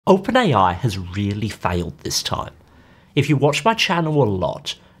OpenAI has really failed this time. If you watch my channel a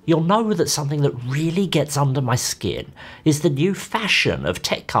lot, you'll know that something that really gets under my skin is the new fashion of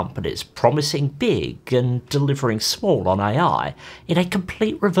tech companies promising big and delivering small on AI in a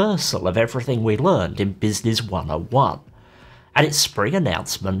complete reversal of everything we learned in Business 101. At its spring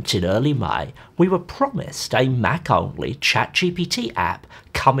announcement in early May, we were promised a Mac-only ChatGPT app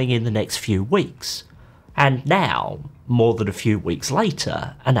coming in the next few weeks. And now, more than a few weeks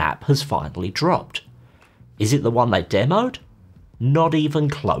later, an app has finally dropped. Is it the one they demoed? Not even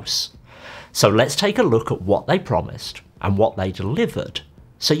close. So let's take a look at what they promised and what they delivered,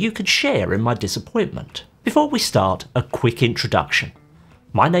 so you can share in my disappointment. Before we start, a quick introduction.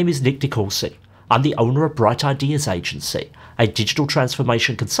 My name is Nick DeCourcy. I'm the owner of Bright Ideas Agency, a digital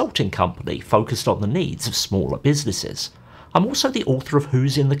transformation consulting company focused on the needs of smaller businesses. I'm also the author of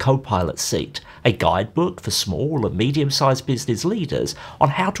Who's in the Copilot Seat, a guidebook for small and medium-sized business leaders on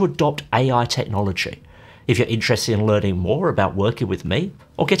how to adopt AI technology. If you're interested in learning more about working with me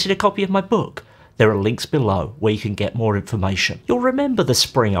or getting a copy of my book, there are links below where you can get more information. You'll remember the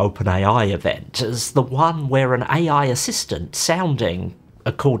spring OpenAI event as the one where an AI assistant sounding,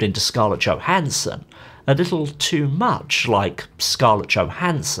 according to Scarlett Johansson, a little too much like Scarlett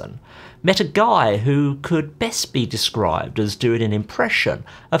Johansson, met a guy who could best be described as doing an impression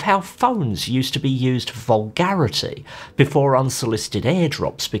of how phones used to be used for vulgarity before unsolicited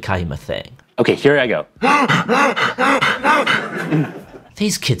airdrops became a thing. Okay, here I go.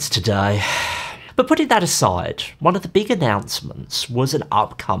 These kids today. But putting that aside, one of the big announcements was an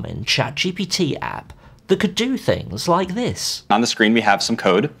upcoming ChatGPT app that could do things like this. On the screen, we have some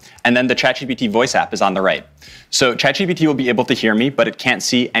code, and then the ChatGPT voice app is on the right. So ChatGPT will be able to hear me, but it can't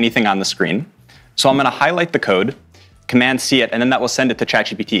see anything on the screen. So I'm going to highlight the code, Command C it, and then that will send it to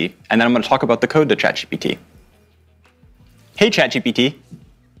ChatGPT. And then I'm going to talk about the code to ChatGPT. Hey, ChatGPT.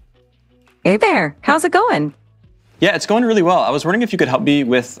 Hey there, how's it going? Yeah, it's going really well. I was wondering if you could help me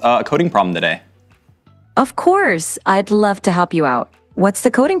with a coding problem today. Of course, I'd love to help you out. What's the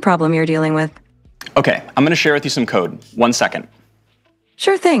coding problem you're dealing with? Okay, I'm going to share with you some code. 1 second.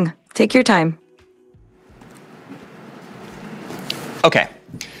 Sure thing, take your time. Okay,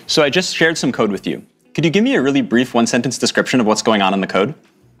 so I just shared some code with you. Could you give me a really brief one-sentence description of what's going on in the code?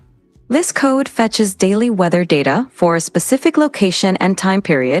 This code fetches daily weather data for a specific location and time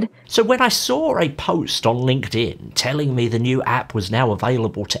period. So when I saw a post on LinkedIn telling me the new app was now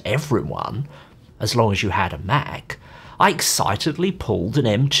available to everyone, as long as you had a Mac, I excitedly pulled an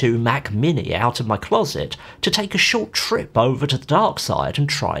M2 Mac Mini out of my closet to take a short trip over to the dark side and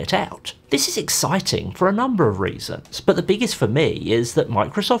try it out. This is exciting for a number of reasons, but the biggest for me is that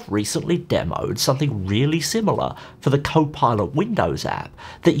Microsoft recently demoed something really similar for the Copilot Windows app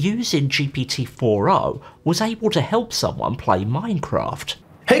that using GPT-4o was able to help someone play Minecraft.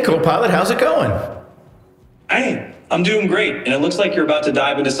 Hey Copilot, how's it going? Hey, I'm doing great, and it looks like you're about to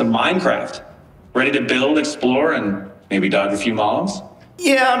dive into some Minecraft. Ready to build, explore, and maybe dodge a few mobs?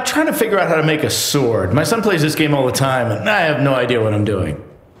 Yeah, I'm trying to figure out how to make a sword. My son plays this game all the time, and I have no idea what I'm doing.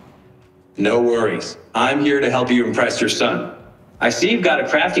 No worries. I'm here to help you impress your son. I see you've got a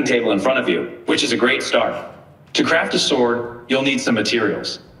crafting table in front of you, which is a great start. To craft a sword, you'll need some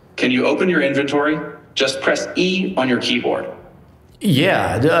materials. Can you open your inventory? Just press E on your keyboard.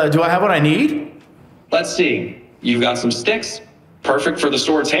 Yeah, do I have what I need? Let's see. You've got some sticks, perfect for the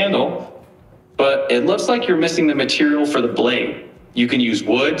sword's handle, but it looks like you're missing the material for the blade. You can use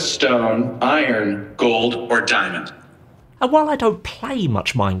wood, stone, iron, gold, or diamond. And while I don't play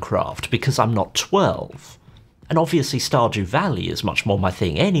much Minecraft because I'm not 12, and obviously Stardew Valley is much more my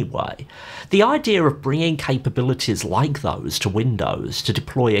thing anyway, the idea of bringing capabilities like those to Windows to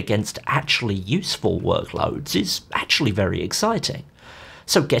deploy against actually useful workloads is actually very exciting.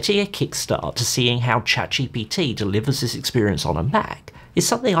 So getting a kickstart to seeing how ChatGPT delivers this experience on a Mac is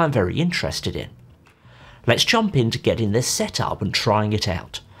something I'm very interested in. Let's jump into getting this set up and trying it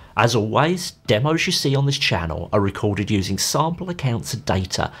out. As always, demos you see on this channel are recorded using sample accounts of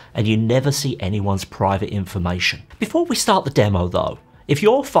data and you never see anyone's private information. Before we start the demo though, if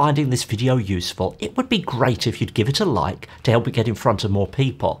you're finding this video useful, it would be great if you'd give it a like to help it get in front of more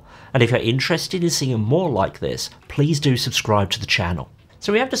people. And if you're interested in seeing more like this, please do subscribe to the channel.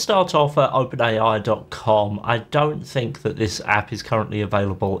 So we have to start off at openai.com. I don't think that this app is currently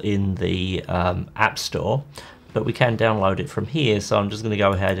available in the App Store, but we can download it from here. So I'm just going to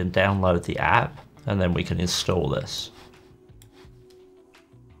go ahead and download the app, and then we can install this.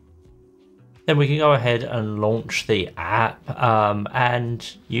 Then we can go ahead and launch the app,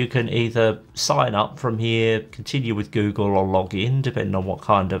 and you can either sign up from here, continue with Google, or log in, depending on what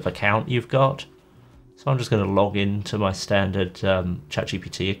kind of account you've got. So I'm just going to log into my standard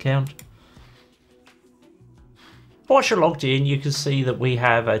ChatGPT account. Once you're logged in, you can see that we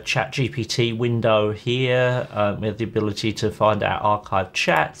have a ChatGPT window here. We have the ability to find our archived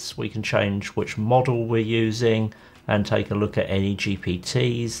chats. We can change which model we're using and take a look at any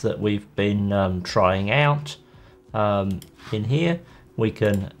GPTs that we've been trying out. In here, we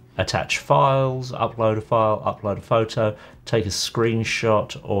can attach files, upload a file, upload a photo, take a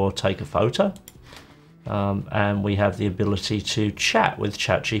screenshot or take a photo. And we have the ability to chat with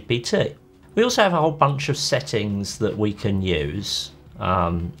ChatGPT. We also have a whole bunch of settings that we can use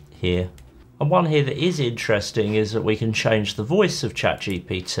here. And one here that is interesting is that we can change the voice of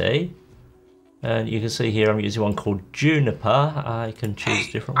ChatGPT. And you can see here I'm using one called Juniper. I can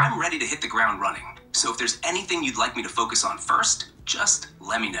choose different ones. I'm ready to hit the ground running. So if there's anything you'd like me to focus on first, just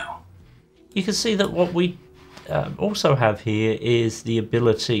let me know. You can see that what we also have here is the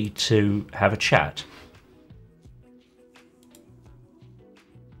ability to have a chat.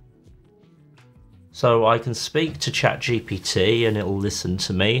 So I can speak to ChatGPT and it'll listen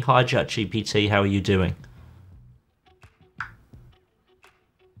to me. Hi ChatGPT, how are you doing?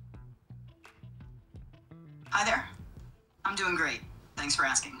 Hi there. I'm doing great. Thanks for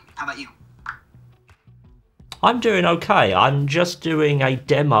asking. How about you? I'm doing okay. I'm just doing a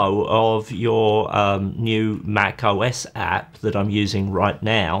demo of your new macOS app that I'm using right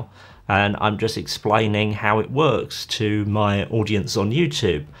now, and I'm just explaining how it works to my audience on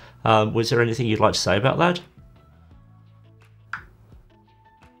YouTube. Was there anything you'd like to say about that?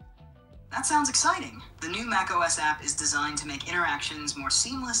 That sounds exciting. The new macOS app is designed to make interactions more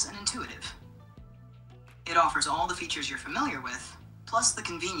seamless and intuitive. It offers all the features you're familiar with, plus the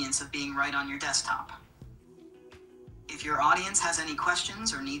convenience of being right on your desktop. If your audience has any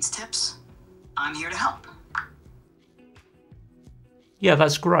questions or needs tips, I'm here to help. Yeah,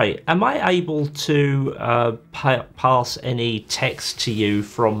 that's great. Am I able to pass any text to you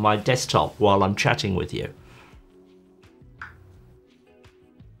from my desktop while I'm chatting with you?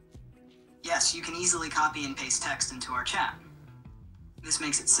 Yes, you can easily copy and paste text into our chat. This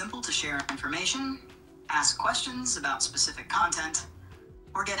makes it simple to share information, ask questions about specific content,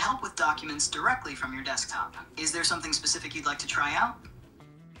 or get help with documents directly from your desktop. Is there something specific you'd like to try out?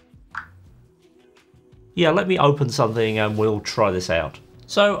 Yeah, let me open something and we'll try this out.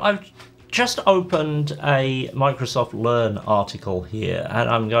 So I've just opened a Microsoft Learn article here, and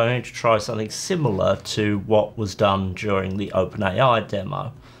I'm going to try something similar to what was done during the OpenAI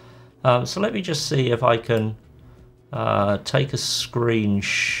demo. So let me just see if I can take a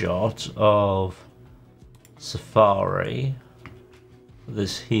screenshot of Safari,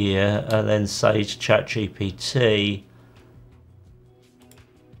 this here, and then say to ChatGPT,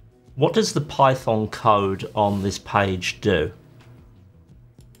 what does the Python code on this page do?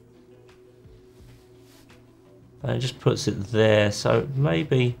 And it just puts it there. So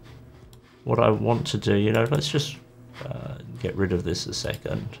maybe what I want to do, you know, let's just get rid of this a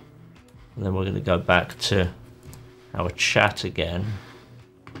second. And then we're going to go back to our chat again.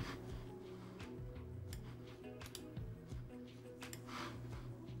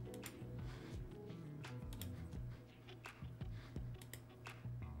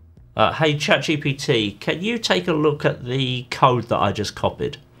 Hey ChatGPT, can you take a look at the code that I just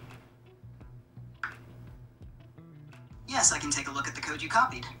copied? Yes, I can take a look at the code you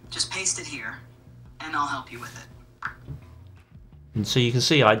copied. Just paste it here, and I'll help you with it. And so you can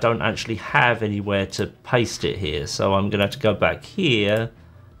see I don't actually have anywhere to paste it here, so I'm going to have to go back here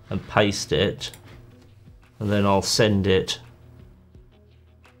and paste it, and then I'll send it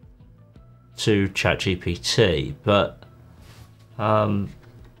to ChatGPT. But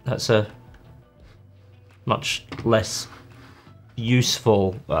that's a much less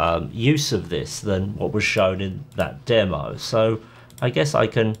useful use of this than what was shown in that demo. So I guess I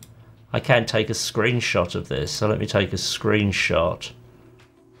can take a screenshot of this. So let me take a screenshot,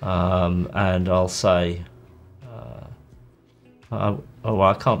 and I'll say, oh, well,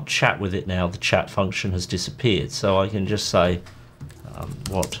 I can't chat with it now. The chat function has disappeared. So I can just say,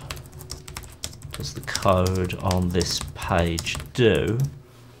 what does the code on this page do?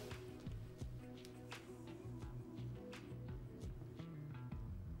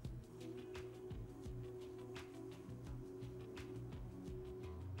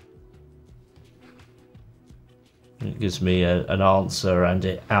 It gives me an answer, and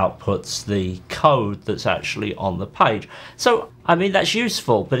it outputs the code that's actually on the page. So, I mean, that's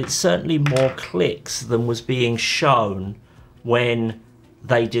useful, but it's certainly more clicks than was being shown when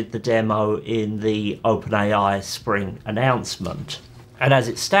they did the demo in the OpenAI Spring announcement. And as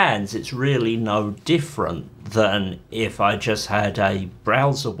it stands, it's really no different than if I just had a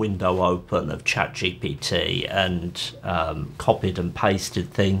browser window open of ChatGPT and copied and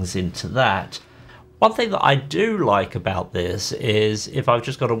pasted things into that. One thing that I do like about this is if I've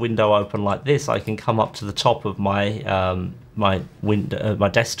just got a window open like this, I can come up to the top of my my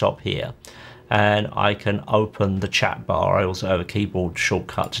desktop here, and I can open the chat bar. I also have a keyboard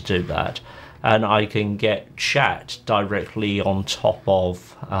shortcut to do that. And I can get chat directly on top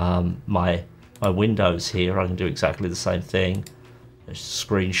of my windows here. I can do exactly the same thing. Just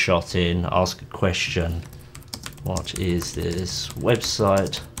screenshot in, ask a question. What is this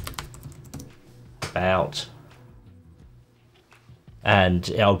website about? And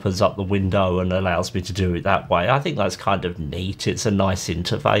it opens up the window and allows me to do it that way. I think that's kind of neat. It's a nice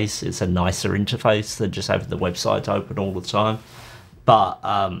interface. It's a nicer interface than just having the website open all the time. But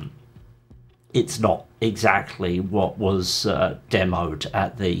it's not exactly what was demoed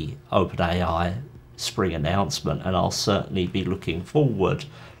at the OpenAI spring announcement, and I'll certainly be looking forward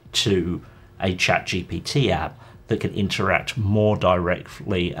to a ChatGPT app that can interact more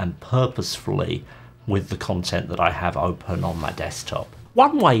directly and purposefully with the content that I have open on my desktop.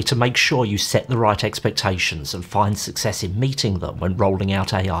 One way to make sure you set the right expectations and find success in meeting them when rolling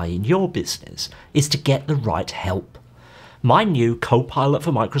out AI in your business is to get the right help. My new Copilot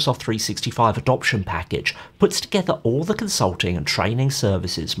for Microsoft 365 adoption package puts together all the consulting and training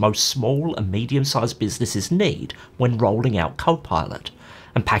services most small and medium-sized businesses need when rolling out Copilot,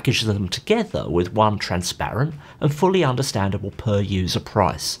 and packages them together with one transparent and fully understandable per-user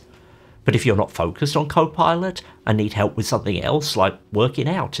price. But if you're not focused on Copilot and need help with something else, like working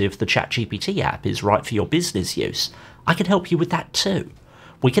out if the ChatGPT app is right for your business use, I can help you with that too.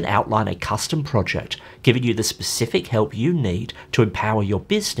 We can outline a custom project, giving you the specific help you need to empower your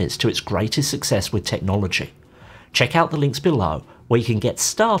business to its greatest success with technology. Check out the links below where you can get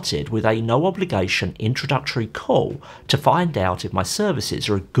started with a no-obligation introductory call to find out if my services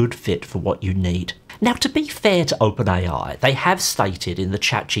are a good fit for what you need. Now, to be fair to OpenAI, they have stated in the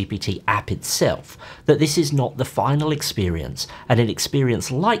ChatGPT app itself that this is not the final experience, and an experience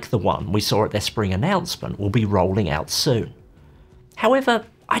like the one we saw at their spring announcement will be rolling out soon. However,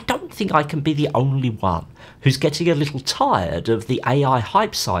 I don't think I can be the only one who's getting a little tired of the AI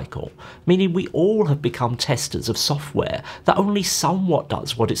hype cycle, meaning we all have become testers of software that only somewhat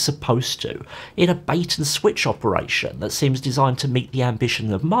does what it's supposed to, in a bait and switch operation that seems designed to meet the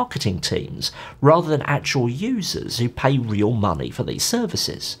ambition of marketing teams rather than actual users who pay real money for these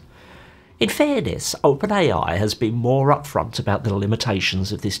services. In fairness, OpenAI has been more upfront about the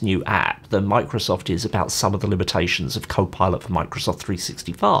limitations of this new app than Microsoft is about some of the limitations of Copilot for Microsoft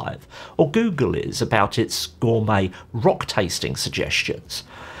 365, or Google is about its gourmet rock tasting suggestions.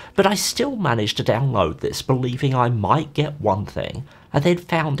 But I still managed to download this believing I might get one thing, and then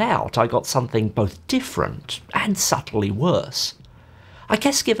found out I got something both different and subtly worse. I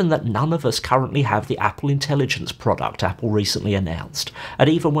guess given that none of us currently have the Apple Intelligence product Apple recently announced, and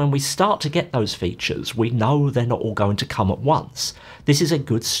even when we start to get those features, we know they're not all going to come at once, this is a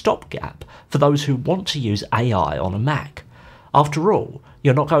good stopgap for those who want to use AI on a Mac. After all,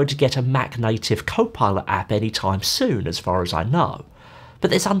 you're not going to get a Mac-native Copilot app anytime soon, as far as I know. But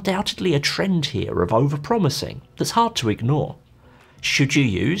there's undoubtedly a trend here of overpromising that's hard to ignore. Should you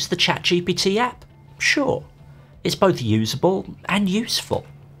use the ChatGPT app? Sure. It's both usable and useful.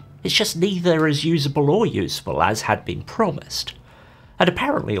 It's just neither as usable or useful as had been promised. And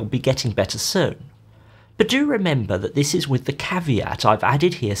apparently it'll be getting better soon. But do remember that this is with the caveat I've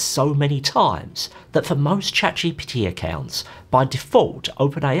added here so many times that for most ChatGPT accounts, by default,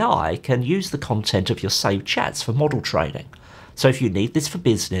 OpenAI can use the content of your saved chats for model training. So if you need this for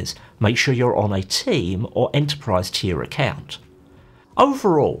business, make sure you're on a team or enterprise tier account.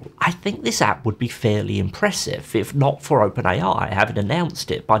 Overall, I think this app would be fairly impressive if not for OpenAI having announced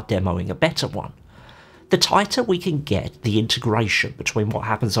it by demoing a better one. The tighter we can get the integration between what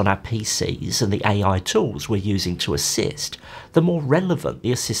happens on our PCs and the AI tools we're using to assist, the more relevant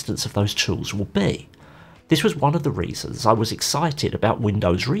the assistance of those tools will be. This was one of the reasons I was excited about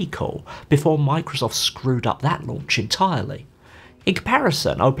Windows Recall before Microsoft screwed up that launch entirely. In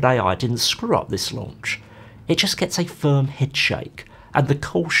comparison, OpenAI didn't screw up this launch. It just gets a firm headshake, and the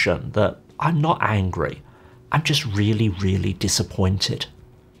caution that I'm not angry, I'm just really disappointed.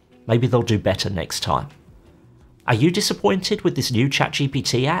 Maybe they'll do better next time. Are you disappointed with this new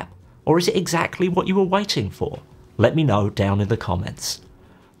ChatGPT app, or is it exactly what you were waiting for? Let me know down in the comments.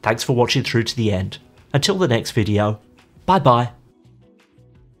 Thanks for watching through to the end. Until the next video, bye bye.